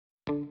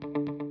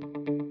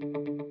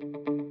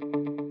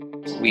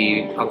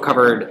we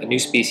uncovered a new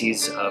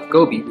species of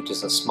goby, which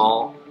is a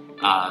small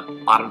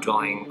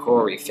bottom-dwelling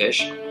coral reef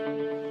fish,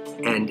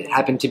 and it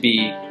happened to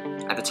be,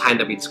 at the time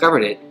that we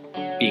discovered it,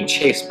 being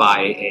chased by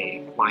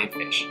a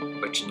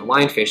lionfish, which the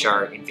lionfish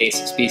are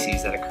invasive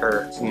species that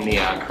occur in the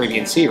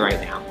Caribbean Sea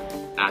right now.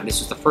 This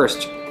was the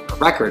first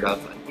record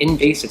of an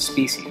invasive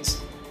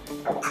species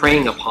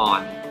preying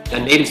upon a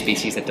native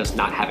species that does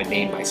not have a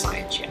name by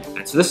science yet.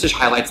 And so this just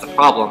highlights the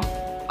problem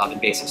of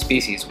invasive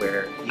species,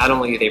 where not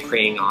only are they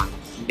preying on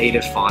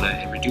native fauna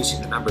and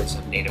reducing the numbers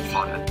of native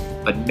fauna,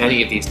 but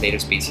many of these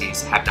native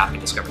species have not been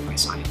discovered by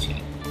science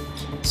yet.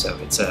 So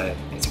it's a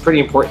pretty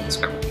important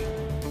discovery.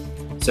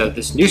 So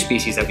this new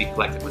species that we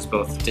collected was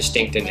both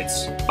distinct in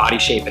its body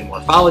shape and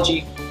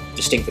morphology,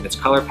 distinct in its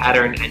color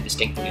pattern, and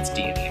distinct in its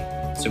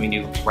DNA. So we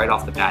knew right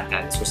off the bat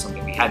that this was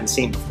something we hadn't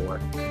seen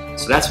before.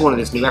 So that's one of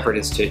this new effort,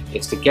 is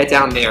to get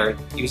down there,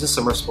 use a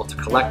submersible to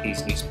collect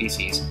these new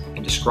species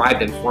and describe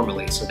them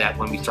formally, so that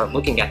when we start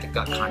looking at the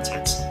gut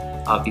contents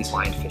of these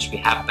lionfish, we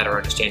have a better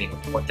understanding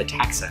of what the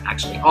taxa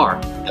actually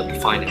are that we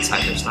find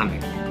inside their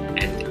stomach,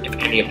 and if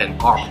any of them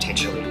are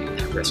potentially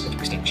at risk of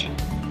extinction.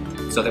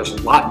 So there's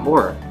a lot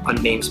more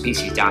unnamed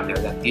species down there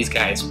that these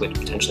guys would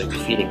potentially be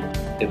feeding.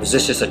 Was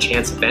this just a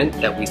chance event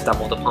that we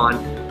stumbled upon,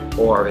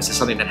 or is this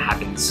something that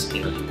happens,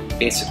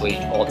 basically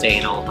all day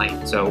and all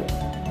night? So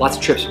lots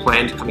of trips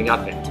planned coming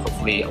up, and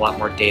hopefully a lot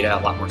more data,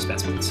 a lot more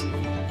specimens.